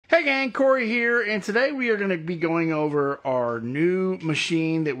Hey gang, Corey here, and today we are going to be going over our new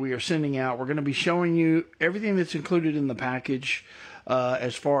machine that we are sending out. We're going to be showing you everything that's included in the package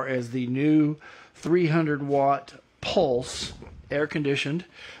as far as the new 300 watt pulse air conditioned.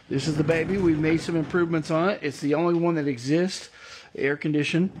 This is the baby. We've made some improvements on it. It's the only one that exists air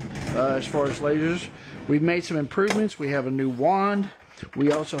conditioned as far as lasers. We've made some improvements. We have a new wand.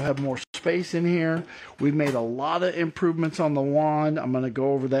 We also have more space in here. We've made a lot of improvements on the wand. I'm going to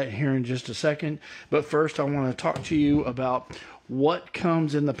go over that here in just a second. But first, I want to talk to you about what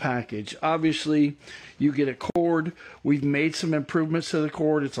comes in the package. Obviously, you get a cord. We've made some improvements to the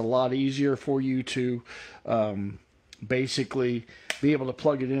cord. It's a lot easier for you to basically be able to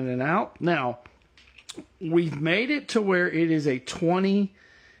plug it in and out. Now, we've made it to where it is a 20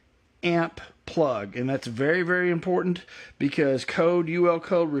 amp plug, and that's very, very important because UL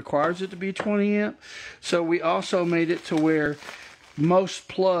code requires it to be 20 amp. So we also made it to where most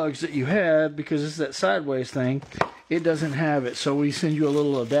plugs that you have, because it's that sideways thing, it doesn't have it. So we send you a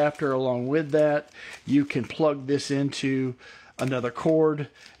little adapter along with that. You can plug this into another cord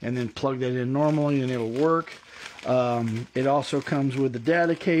and then plug that in normally and it'll work. It also comes with the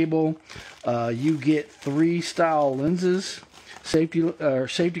data cable. You get 3 style lenses, safety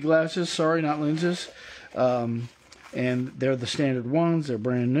glasses, sorry, not lenses, and they're the standard ones. They're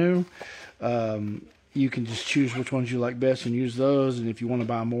brand new. You can just choose which ones you like best and use those, and if you want to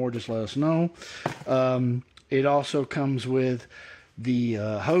buy more, just let us know. It also comes with the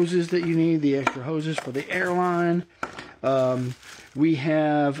hoses that you need, the extra hoses for the airline. We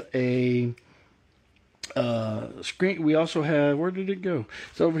have a screen. We also have, where did it go?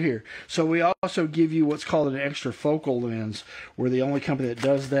 It's over here. So we also give you what's called an extra focal lens. We're the only company that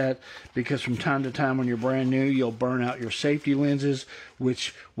does that, because from time to time when you're brand new, you'll burn out your safety lenses,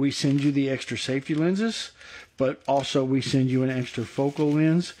 which we send you the extra safety lenses, but also we send you an extra focal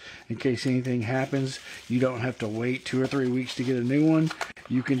lens in case anything happens. You don't have to wait 2 or 3 weeks to get a new one.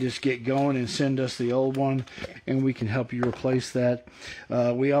 You can just get going and send us the old one, and we can help you replace that.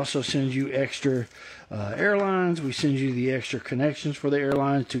 We also send you extra airlines. We send you the extra connections for the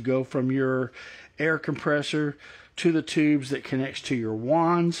airlines to go from your air compressor to the tubes that connects to your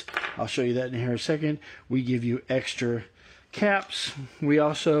wands. I'll show you that in here in a second. We give you extra caps. We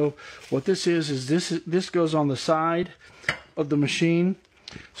also, what this is this goes on the side of the machine.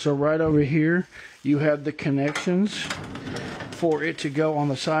 So right over here you have the connections for it to go on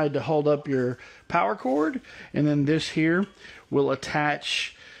the side to hold up your power cord, and then this here will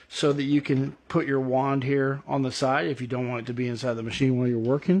attach so that you can put your wand here on the side if you don't want it to be inside the machine while you're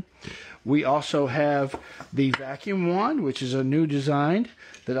working. We also have the vacuum wand, which is a new design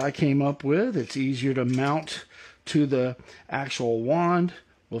that I came up with. It's easier to mount to the actual wand.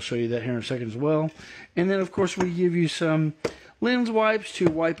 We'll show you that here in a second as well. And then of course we give you some lens wipes to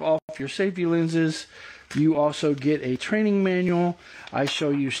wipe off your safety lenses. You also get a training manual. I show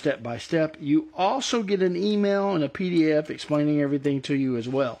you step by step. You also get an email and a PDF explaining everything to you as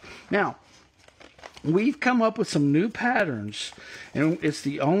well. Now, we've come up with some new patterns, and it's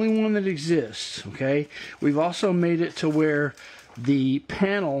the only one that exists, okay? We've also made it to where the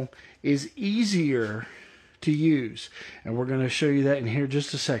panel is easier to use, and we're going to show you that in here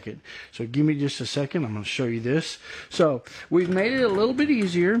just a second. So give me just a second. I'm going to show you this. So we've made it a little bit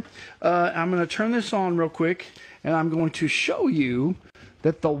easier. I'm going to turn this on real quick, and I'm going to show you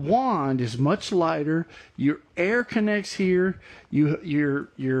that the wand is much lighter. Your air connects here.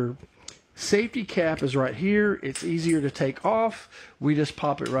 Your safety cap is right here. It's easier to take off. We just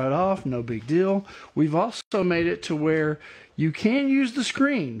pop it right off, no big deal. We've also made it to where you can use the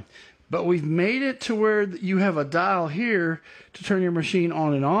screen, but we've made it to where you have a dial here to turn your machine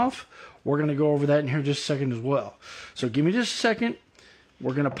on and off. We're going to go over that in here just a second as well. So give me just a second.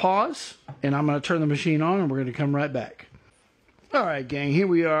 We're going to pause, and I'm going to turn the machine on, and we're going to come right back. All right, gang, here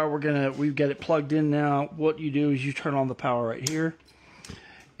we are. We've got it plugged in now. What you do is you turn on the power right here,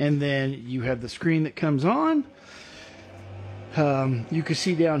 and then you have the screen that comes on. You can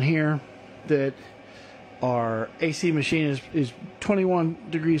see down here that our AC machine is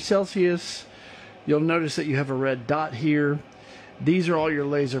 21 degrees Celsius. You'll notice that you have a red dot here. These are all your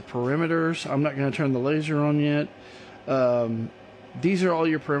laser perimeters. I'm not going to turn the laser on yet. These are all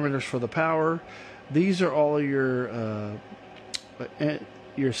your perimeters for the power. These are all your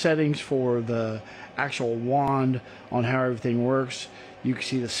settings for the actual wand on how everything works. You can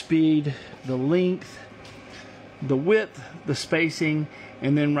see the speed, the length, the width, the spacing,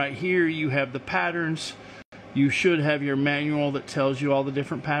 and then right here you have the patterns. You should have your manual that tells you all the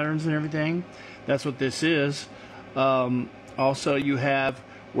different patterns and everything. That's what this is. Also, you have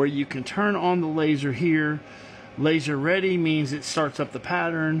where you can turn on the laser here. Laser ready means it starts up the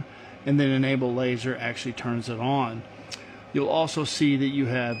pattern, and then enable laser actually turns it on. You'll also see that you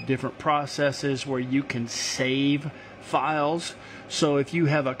have different processes where you can save files. So if you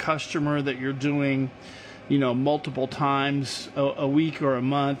have a customer that you're doing, you know, multiple times a week or a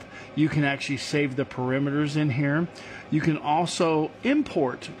month, you can actually save the parameters in here. You can also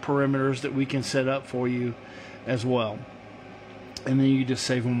import parameters that we can set up for you as well. And then you just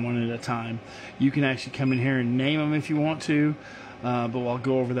save them one at a time. You can actually come in here and name them if you want to, but I'll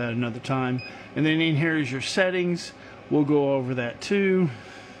go over that another time. And then in here is your settings. We'll go over that too.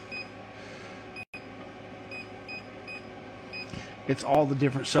 It's all the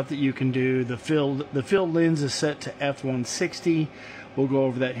different stuff that you can do. The field lens is set to f160. We'll go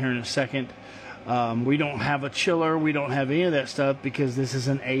over that here in a second. We don't have a chiller. We don't have any of that stuff because this is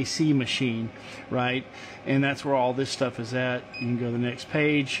an AC machine, right? And that's where all this stuff is at. You can go to the next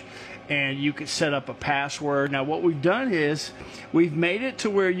page and you can set up a password. Now what we've done is we've made it to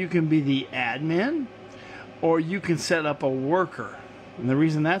where you can be the admin or you can set up a worker. And the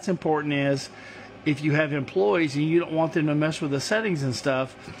reason that's important is if you have employees and you don't want them to mess with the settings and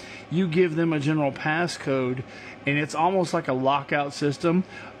stuff, you give them a general passcode, and it's almost like a lockout system.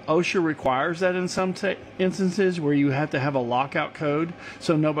 OSHA requires that in some instances where you have to have a lockout code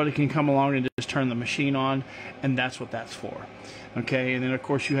so nobody can come along and just turn the machine on, and that's what that's for. Okay, and then of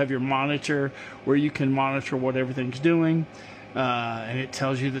course you have your monitor where you can monitor what everything's doing, and it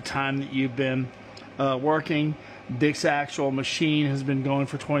tells you the time that you've been working. This actual machine has been going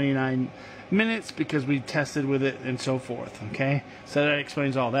for 29 minutes because we tested with it and so forth. Okay, so that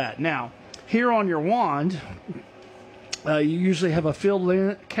explains all that. Now here on your wand, you usually have a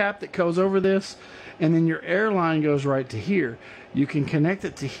field cap that goes over this, and then your air line goes right to here. You can connect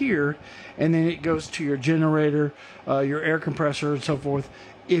it to here, and then it goes to your generator, your air compressor, and so forth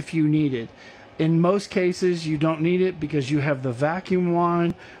if you need it. In most cases, you don't need it because you have the vacuum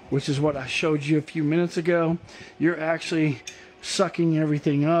wand, which is what I showed you a few minutes ago. You're actually sucking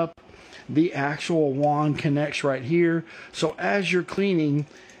everything up. The actual wand connects right here, so as you're cleaning,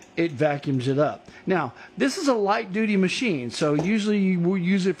 it vacuums it up. Now, this is a light duty machine, so usually you will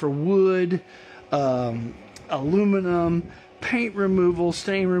use it for wood, aluminum, paint removal,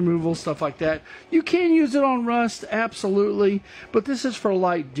 stain removal, stuff like that. You can use it on rust, absolutely, but this is for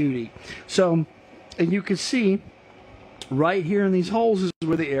light duty. So, and you can see right here in these holes is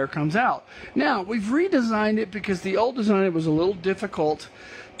where the air comes out. Now, we've redesigned it because the old design, it was a little difficult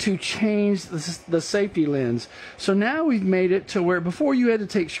to change the safety lens. So now we've made it to where before you had to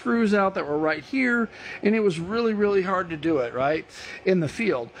take screws out that were right here, and it was really, really hard to do it, right, in the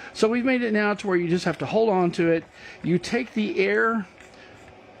field. So we've made it now to where you just have to hold on to it. You take the air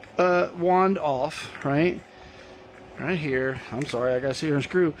wand off, right here. I'm sorry, I got to sit here and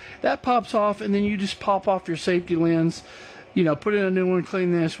screw. That pops off, and then you just pop off your safety lens. You know, put in a new one,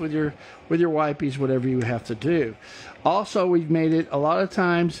 clean this with your wipies, whatever you have to do. Also, we've made it a lot of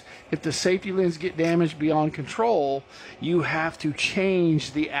times if the safety lens get damaged beyond control, you have to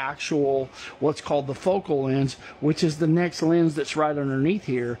change the actual what's called the focal lens, which is the next lens that's right underneath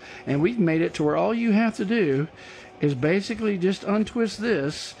here. And we've made it to where all you have to do is basically just untwist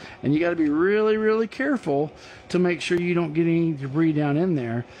this, and you got to be really, really careful to make sure you don't get any debris down in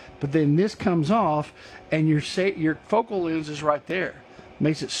there. But then this comes off, and your focal lens is right there.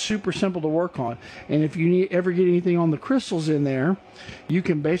 Makes it super simple to work on. And if you ever get anything on the crystals in there, you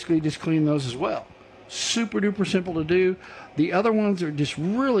can basically just clean those as well. Super duper simple to do. The other ones are just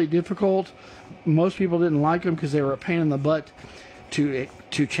really difficult. Most people didn't like them because they were a pain in the butt to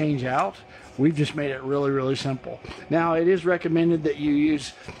change out. We've just made it really, really simple. Now, it is recommended that you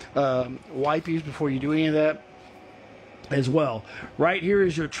use wipies before you do any of that as well. Right here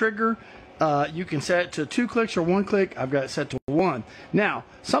is your trigger. You can set it to 2 clicks or 1 click. I've got it set to 1. Now,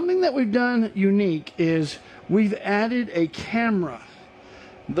 something that we've done unique is we've added a camera.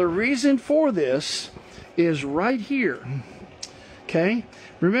 The reason for this is right here. Okay?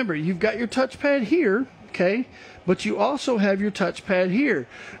 Remember, you've got your touchpad here, okay? But you also have your touchpad here.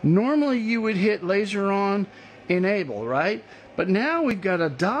 Normally, you would hit laser on, enable, right? But now we've got a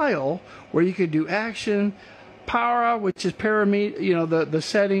dial where you could do action, power, which is parameter, you know, the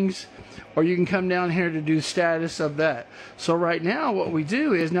settings, or you can come down here to do status of that. So right now what we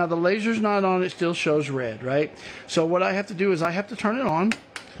do is, now the laser's not on, it still shows red, right? So what I have to do is I have to turn it on,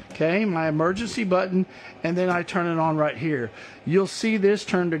 okay, my emergency button, and then I turn it on right here. You'll see this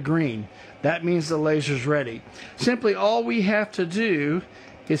turn to green. That means the laser's ready. Simply all we have to do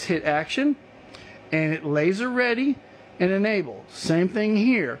is hit action, and it laser ready and enable. Same thing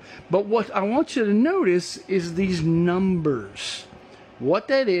here. But what I want you to notice is these numbers What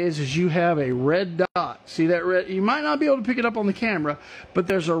that is you have a red dot. See that red? You might not be able to pick it up on the camera, but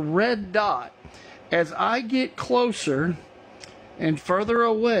there's a red dot. As I get closer and further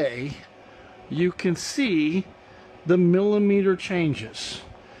away, you can see the millimeter changes.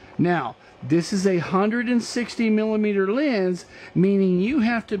 Now, this is a 160 millimeter lens, meaning you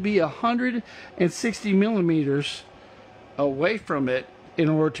have to be 160 millimeters away from it in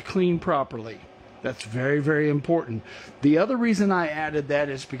order to clean properly. That's very, very important. The other reason I added that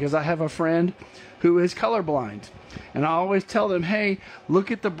is because I have a friend who is colorblind. And I always tell them, hey,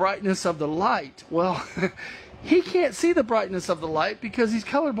 look at the brightness of the light. Well, he can't see the brightness of the light because he's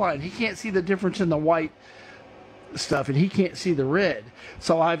colorblind. He can't see the difference in the white stuff, and he can't see the red.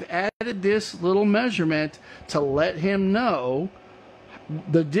 So I've added this little measurement to let him know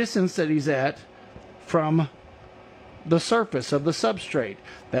the distance that he's at from the surface of the substrate.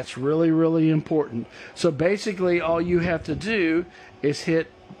 That's really, really important. So basically all you have to do is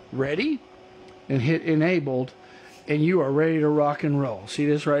hit ready and hit enabled, and you are ready to rock and roll. See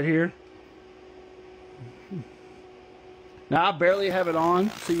this right here? Now I barely have it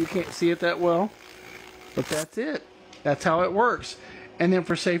on, so you can't see it that well, but that's it. That's how it works. And then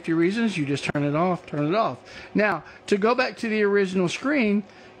for safety reasons, you just turn it off, turn it off. Now, to go back to the original screen,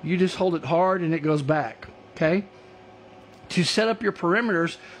 you just hold it hard and it goes back, okay? To set up your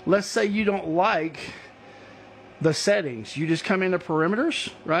perimeters, let's say you don't like the settings. You just come into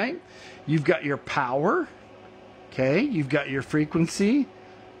perimeters, right? You've got your power, okay? You've got your frequency.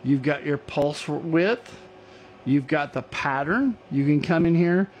 You've got your pulse width. You've got the pattern. You can come in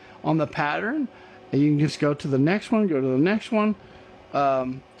here on the pattern, and you can just go to the next one, go to the next one,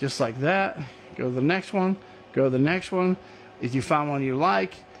 just like that. Go to the next one, go to the next one. If you find one you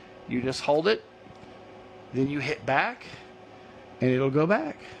like, you just hold it, then you hit back, and it'll go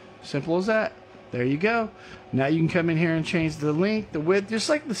back. Simple as that. There you go. Now you can come in here and change the length, the width, just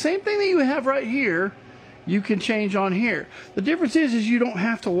like the same thing that you have right here, you can change on here. The difference is you don't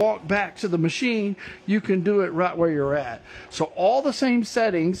have to walk back to the machine. You can do it right where you're at. So all the same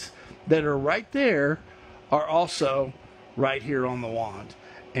settings that are right there are also right here on the wand.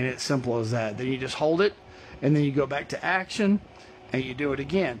 And it's simple as that. Then you just hold it, and then you go back to action, and you do it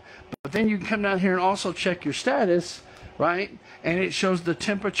again. But then you can come down here and also check your status, right? And it shows the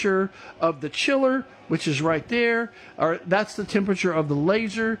temperature of the chiller, which is right there, or that's the temperature of the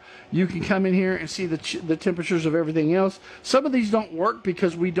laser. You can come in here and see the temperatures of everything else. Some of these don't work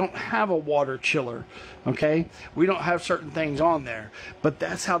because we don't have a water chiller, okay? We don't have certain things on there, but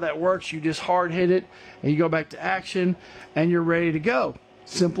that's how that works. You just hard hit it, and you go back to action, and you're ready to go.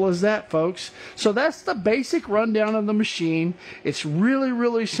 Simple as that, folks. So that's the basic rundown of the machine. It's really,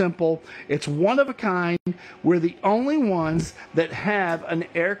 really simple. It's one of a kind. We're the only ones that have an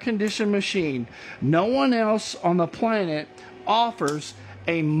air-conditioned machine. No one else on the planet offers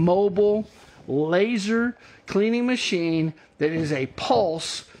a mobile laser cleaning machine that is a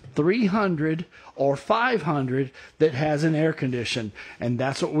Pulse 300 or 500 that has an air condition. And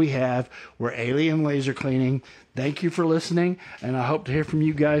that's what we have. We're Alien Laser Cleaning. Thank you for listening, and I hope to hear from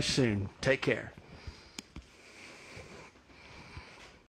you guys soon. Take care.